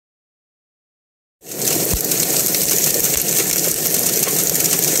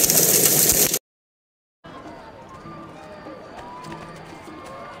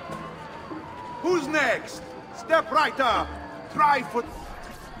Freiter, Dryfoot.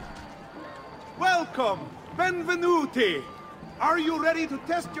 Welcome, benvenuti. Are you ready to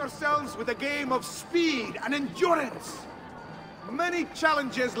test yourselves with a game of speed and endurance? Many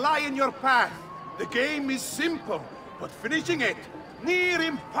challenges lie in your path. The game is simple, but finishing it, near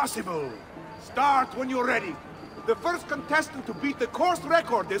impossible. Start when you're ready. The first contestant to beat the course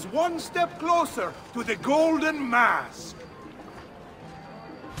record is one step closer to the Golden Mask.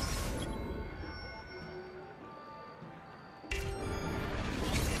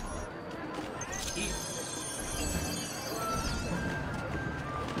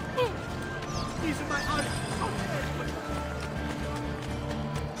 These are my eyes.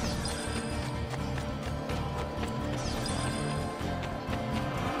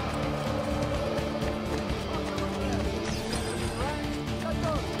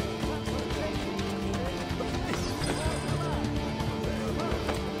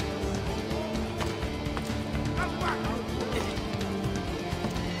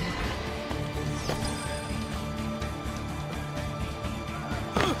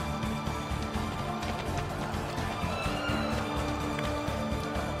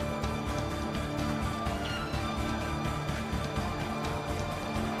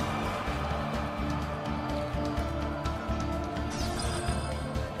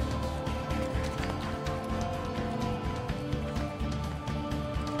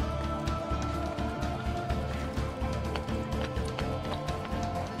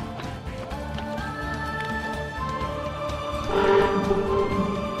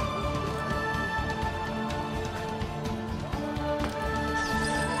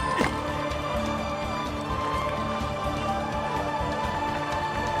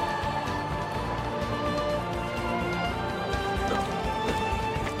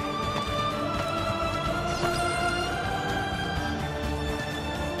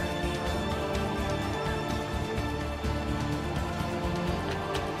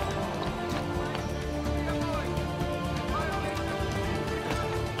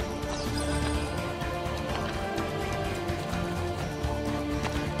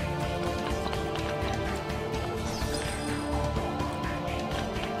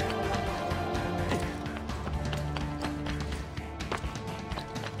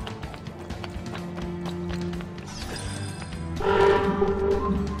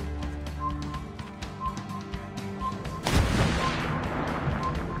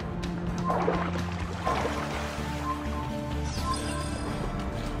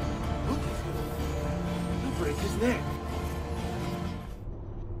 Break his neck.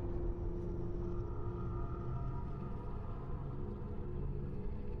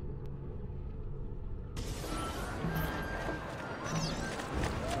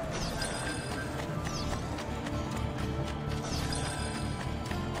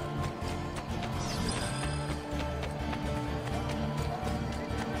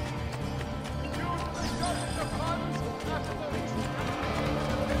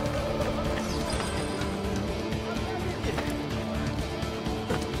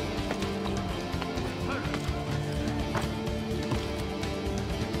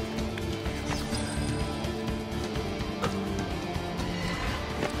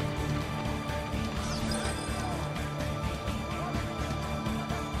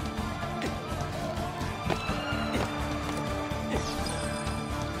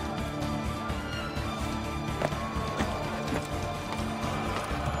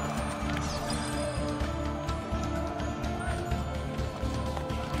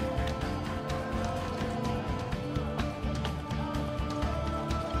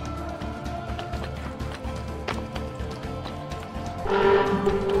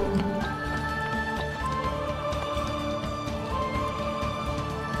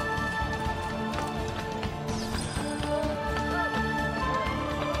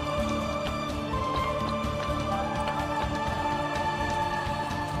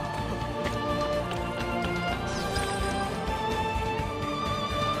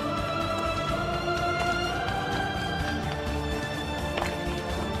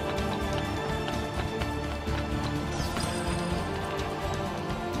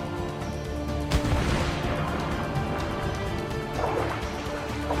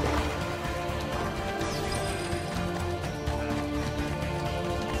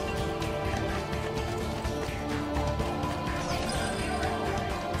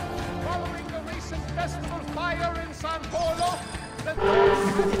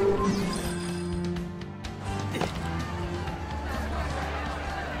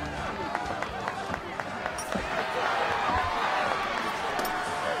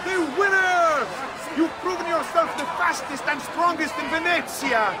 fastest and strongest in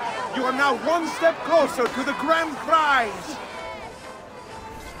Venezia. You are now one step closer to the grand prize.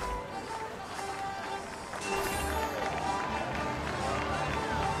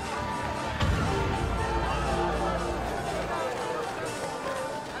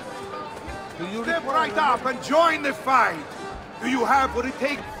 Step right up and join the fight. Do you have what it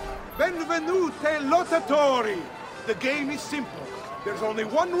takes? Benvenute lottatori. The game is simple. There's only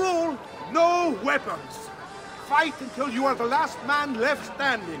one rule, no weapons. Fight until you are the last man left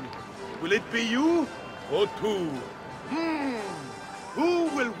standing. Will it be you or two? Who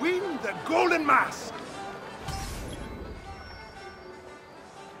will win the Golden Mask?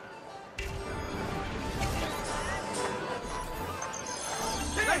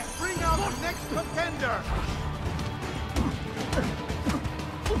 Let's bring out the next contender!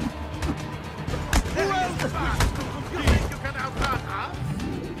 Who else wishes to compete? You can outrun us?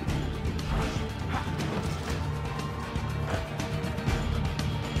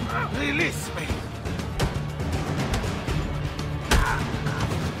 Release me!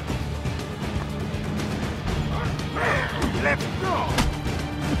 Let's go!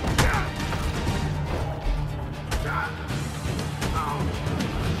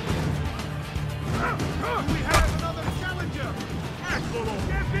 We have another challenger!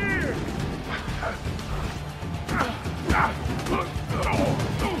 Get here!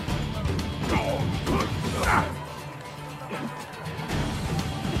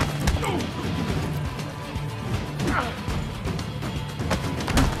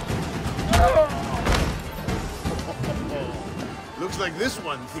 Looks like this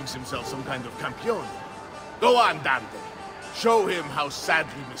one thinks himself some kind of campione. Go on, Dante. Show him how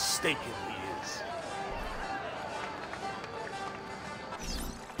sadly mistaken he is.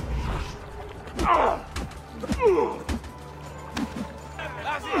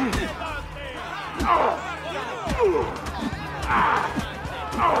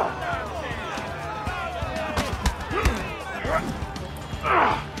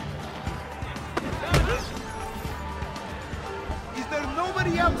 Is there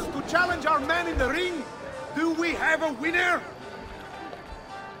nobody else to challenge our man in the ring? Do we have a winner?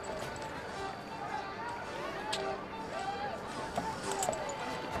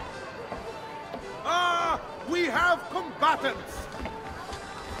 We have combatants!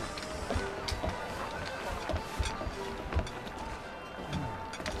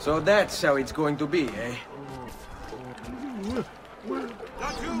 So that's how it's going to be, eh? Not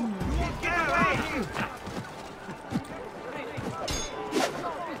you! You won't get away!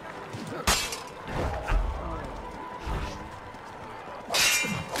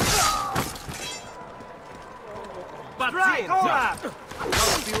 But right, go up!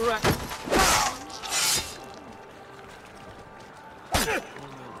 I'll be right.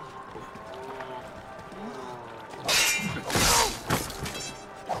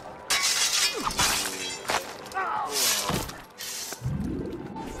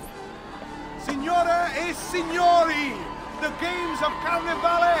 Signore e signori, the games of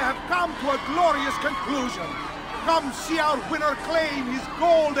Carnevale have come to a glorious conclusion. Come see our winner claim his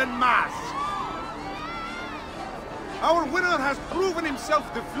golden mask. Our winner has proven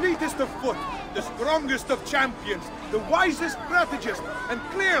himself the fleetest of foot, the strongest of champions, the wisest strategist, and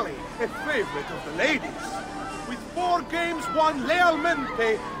clearly a favorite of the ladies. With 4 games won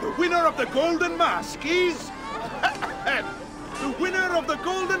lealmente, the winner of the Golden Mask is... the winner of the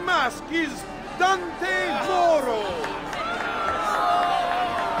Golden Mask is Dante Moro!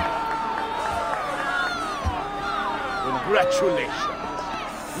 Congratulations.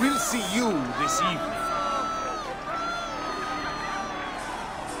 We'll see you this evening.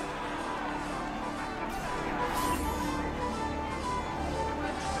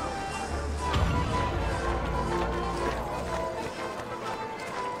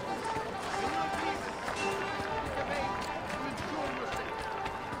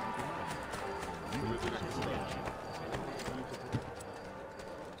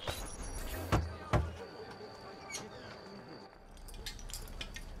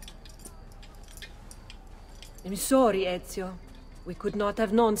 I'm sorry, Ezio. We could not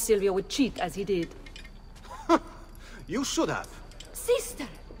have known Silvio would cheat as he did. You should have. Sister!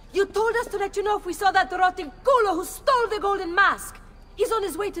 You told us to let you know if we saw that rotten culo who stole the golden mask! He's on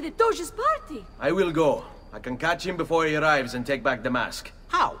his way to the Doge's party! I will go. I can catch him before he arrives and take back the mask.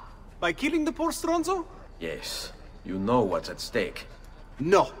 How? By killing the poor Stronzo? Yes. You know what's at stake.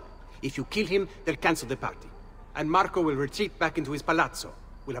 No. If you kill him, they'll cancel the party. And Marco will retreat back into his palazzo.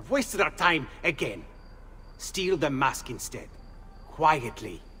 We'll have wasted our time again. Steal the mask instead.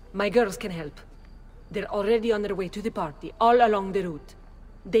 Quietly. My girls can help. They're already on their way to the party, all along the route.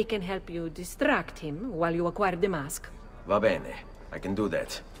 They can help you distract him while you acquire the mask. Va bene. I can do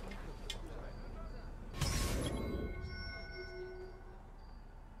that.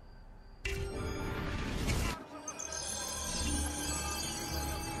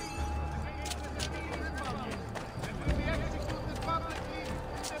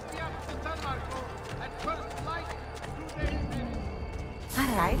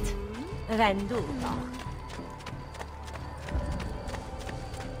 All right. Venduto.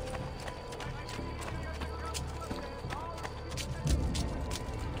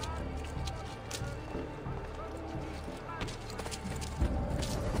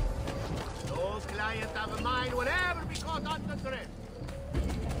 Those clients of mine will ever be caught under threat.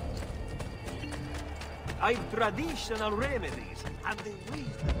 I've traditional remedies and the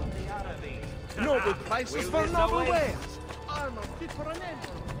wisdom of the Arabics. Noble prices Will for this noble away? wares. Armor fit for an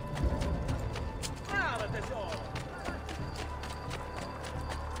emperor. Brava, tesoro!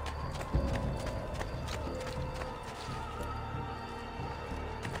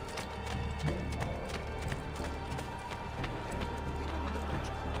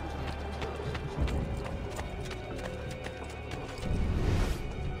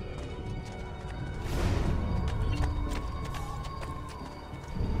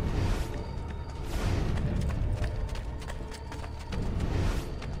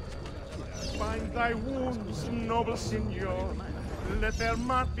 Bind thy wounds, noble signor. Let their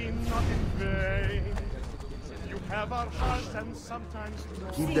mark be not in vain. You have our hearts and sometimes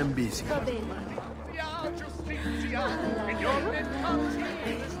more. Keep them busy. Va bene. Justitia, in your mentality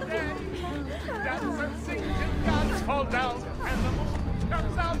this day. Dance and sing till gods fall down and the moon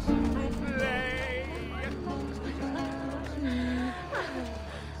comes out to play.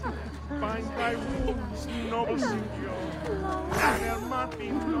 Bind thy wounds, noble signor. Let their mark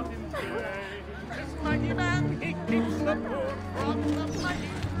be not in vain. This mighty man, he keeps the poor from the mighty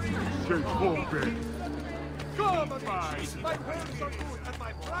tree. Come and buy. My wares are good and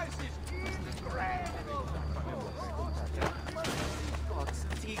my price is great. God's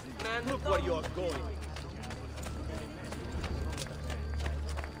teeth, man, look where you're going.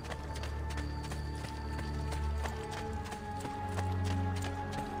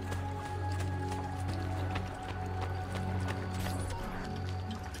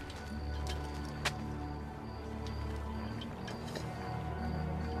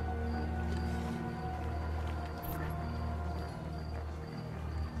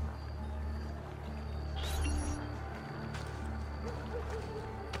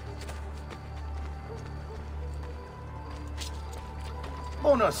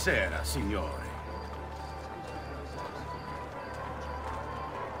 Buonasera, signore.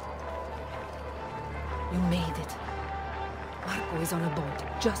 You made it. Marco is on a boat,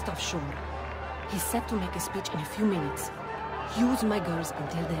 just offshore. He's set to make a speech in a few minutes. Use my girls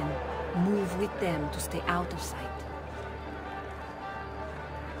until then. Move with them to stay out of sight.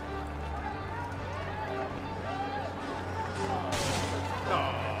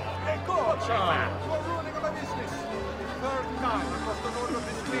 You're ruining my business. Third time across the north of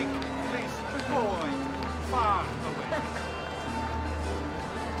this week. Please, boy, far away.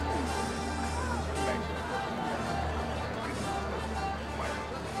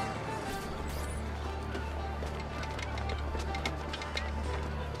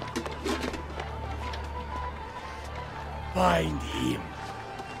 Find him.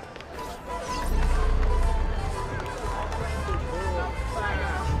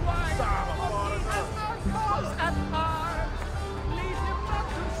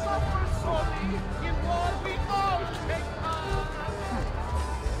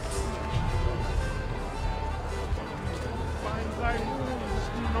 Bind thy wounds,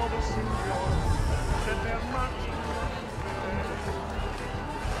 noble signor. Let their mark be not in vain.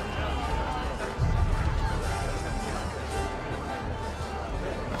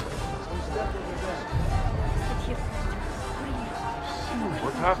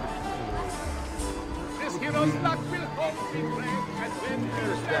 What happened? This hero's luck will hold me brave, and when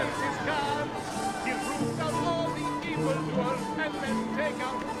his death is gone, he'll root out all the evildoers and then take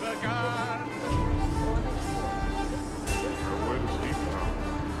out the guard. Where does he come?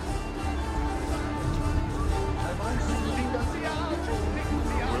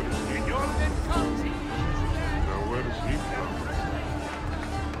 In your mentality, Now where does he come?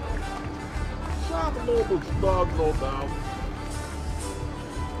 Some noble's dog, no doubt.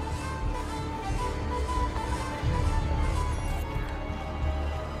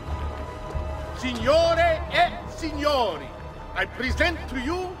 Signore e signori, I present to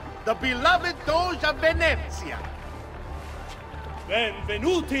you the beloved Doge of Venezia.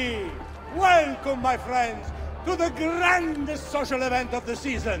 Benvenuti! Welcome, my friends! to the grandest social event of the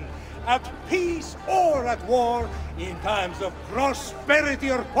season. At peace or at war, in times of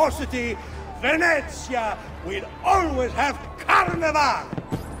prosperity or paucity, Venezia will always have Carnival!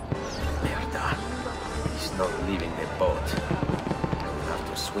 Merda. He's not leaving the boat. We'll have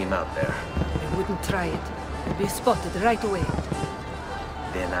to swim out there. I wouldn't try it. I'll be spotted right away.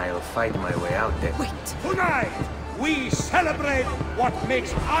 Then I'll fight my way out there. Wait! Tonight, we celebrate what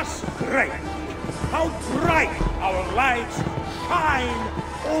makes us great. How bright our lights shine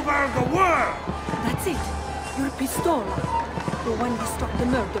over the world! That's it! Your pistola! The one we stopped the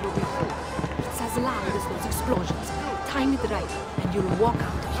murderer with. It's as loud as those explosions. Time it right, and you'll walk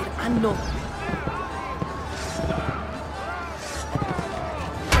out of here unknown.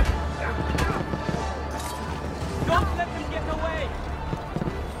 Don't let them get away!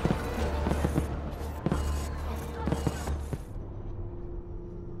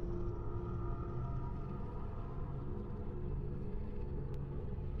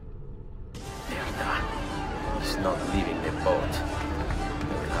 He's not leaving the boat.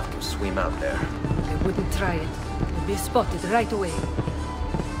 We'll have to swim out there. I wouldn't try it. You'll be spotted right away.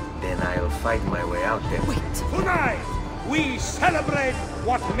 Then I'll fight my way out there. Wait! Tonight, we celebrate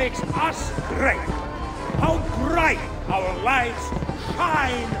what makes us great. How bright our lights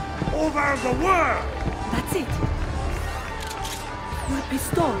shine over the world! That's it! Your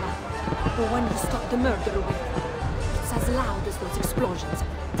pistola! The one we stopped the murderer with. It's as loud as those explosions.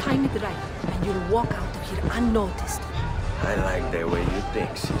 Time it right, and you'll walk out of here unnoticed. I like the way you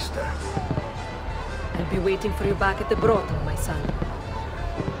think, sister. I'll be waiting for you back at the brothel, my son.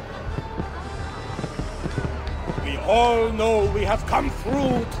 We all know we have come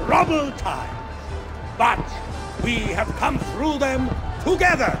through troubled times, but we have come through them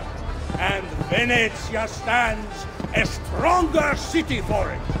together, and Venezia stands a stronger city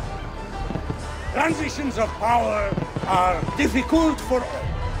for it. Transitions of power are difficult for all,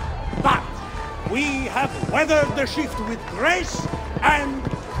 but we have weathered the shift with grace and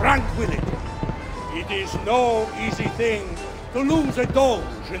tranquility. It is no easy thing to lose a doge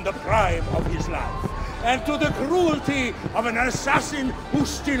in the prime of his life, and to the cruelty of an assassin who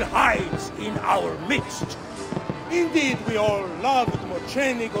still hides in our midst. Indeed, we all loved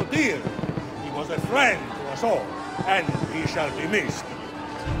Mocenigo dearly. He was a friend to us all, and he shall be missed.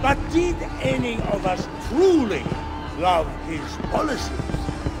 But did any of us truly love his policies?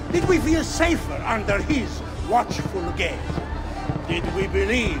 Did we feel safer under his watchful gaze? Did we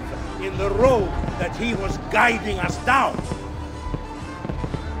believe in the road that he was guiding us down?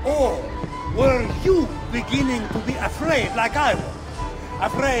 Or were you beginning to be afraid like I was?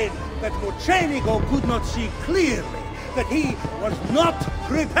 Afraid that Mocenigo could not see clearly, that he was not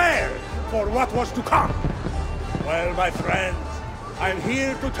prepared for what was to come? Well, my friends, I'm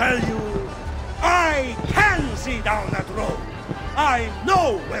here to tell you, I can see down that road. I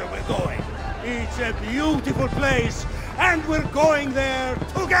know where we're going. It's a beautiful place, and we're going there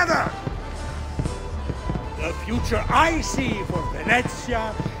together. The future I see for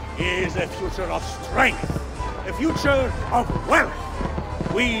Venezia is a future of strength, a future of wealth.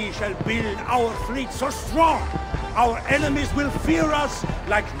 We shall build our fleet so strong, our enemies will fear us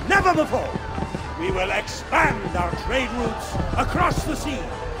like never before. We will expand our trade routes across the sea,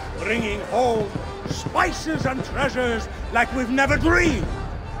 bringing home spices and treasures like we've never dreamed.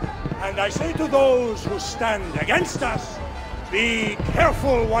 And I say to those who stand against us, be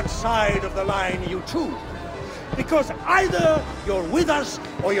careful what side of the line you choose. Because either you're with us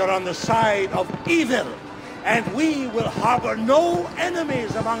or you're on the side of evil. And we will harbor no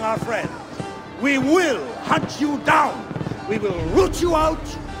enemies among our friends. We will hunt you down. We will root you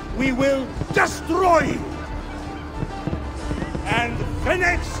out. We will destroy you. And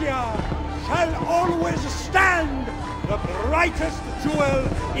Venezia shall always stand the brightest jewel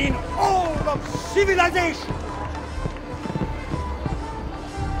in all of civilization.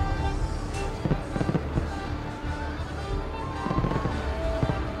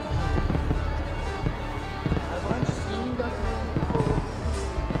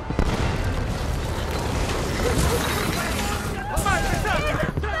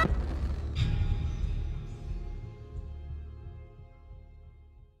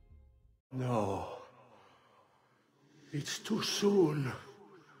 No. It's too soon.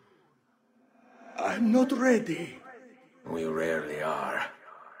 I'm not ready. We rarely are.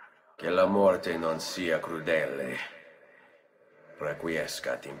 Che la morte non sia crudele.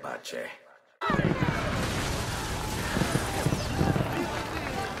 Requiescat in pace.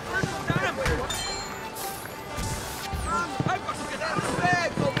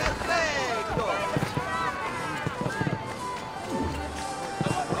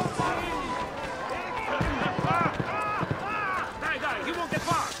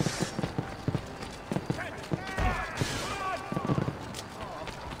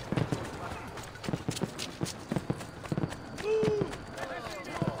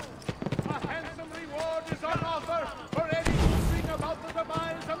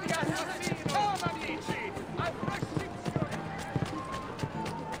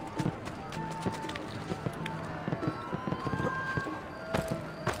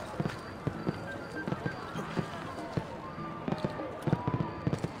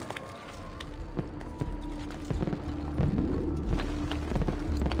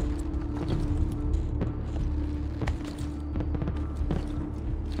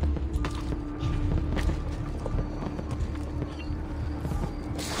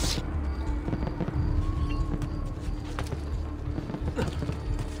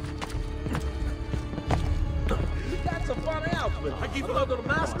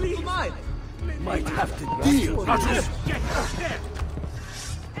 Might have to deal with this.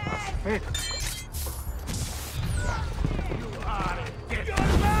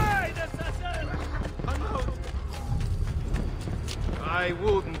 I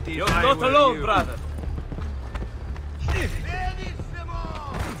wouldn't if You're I not were alone, you. brother.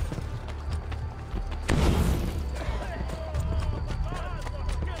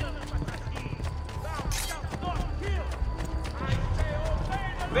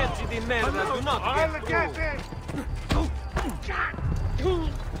 Pezzi di merda, do not get through.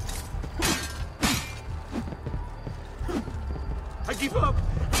 I give up.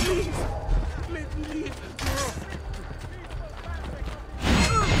 Please, let me leave.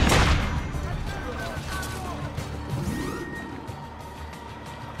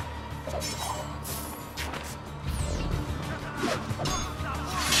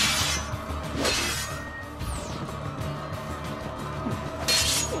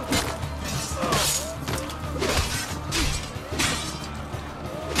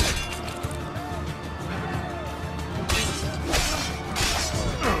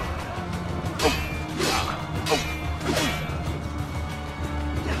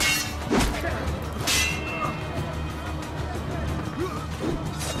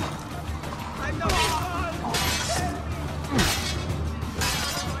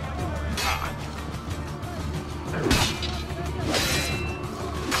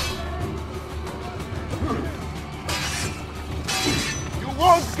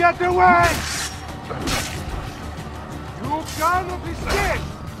 Won't get away! You cannot escape!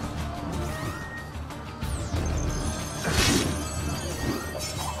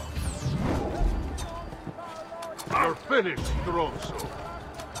 You're finished, Droso.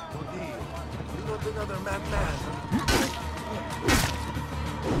 You're not another madman.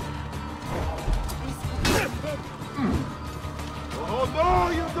 Oh,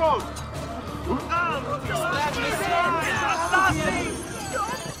 no, you don't!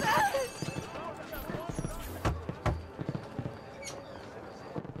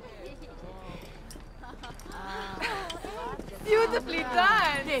 Beautifully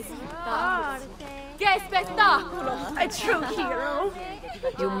done! Che spettacolo! A true hero!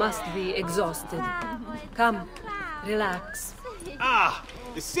 You must be exhausted. Come, relax. Ah,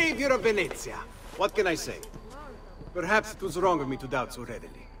 the savior of Venezia. What can I say? Perhaps it was wrong of me to doubt so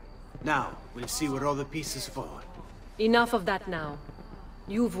readily. Now, we'll see where all the pieces fall. Enough of that now.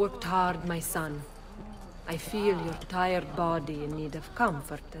 You've worked hard, my son. I feel your tired body in need of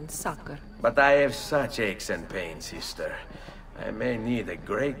comfort and succor. But I have such aches and pains, sister. I may need a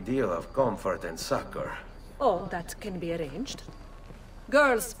great deal of comfort and succor. Oh, that can be arranged.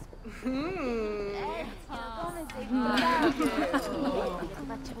 Girls.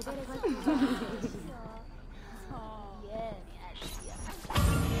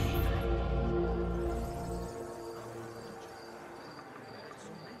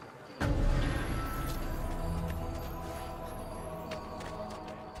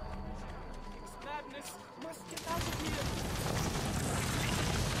 Madness must get out of here.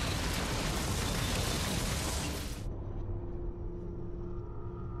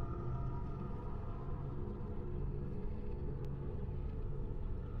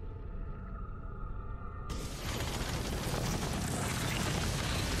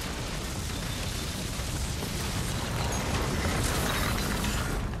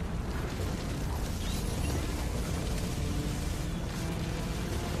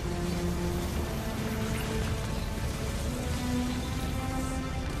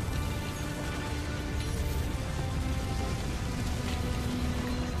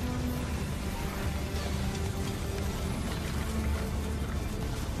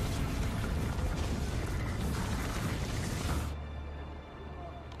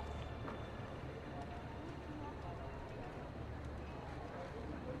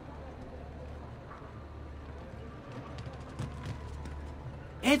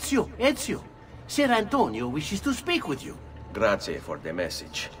 Ezio! Ser Antonio wishes to speak with you. Grazie for the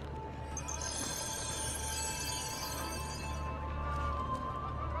message.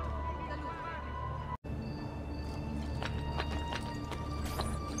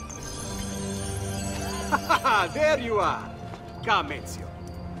 There you are! Come, Ezio.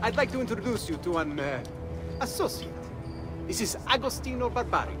 I'd like to introduce you to an, associate. This is Agostino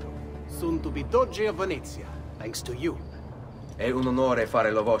Barbarigo, soon to be Doge of Venezia, thanks to you. È un onore fare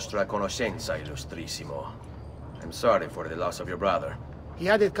la vostra conoscenza, illustrissimo. I'm sorry for the loss of your brother. He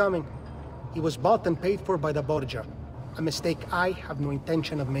had it coming. He was bought and paid for by the Borgia. A mistake I have no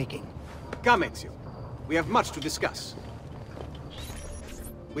intention of making. Come, Ezio. We have much to discuss.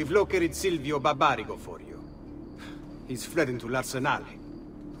 We've located Silvio Barbarigo for you. He's fled into l'Arsenale.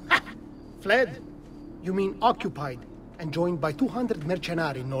 Fled? You mean occupied, and joined by 200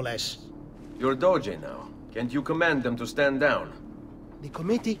 mercenari, no less. You're Doge now. Can't you command them to stand down? The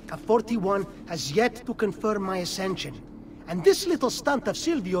Committee of 41 has yet to confirm my ascension. And this little stunt of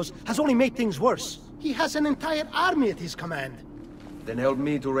Silvio's has only made things worse. He has an entire army at his command. Then help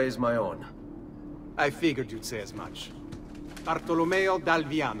me to raise my own. I figured you'd say as much. Bartolomeo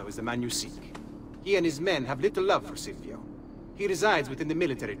d'Alviano is the man you seek. He and his men have little love for Silvio. He resides within the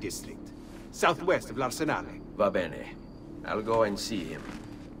military district, southwest of L'Arsenale. Va bene. I'll go and see him.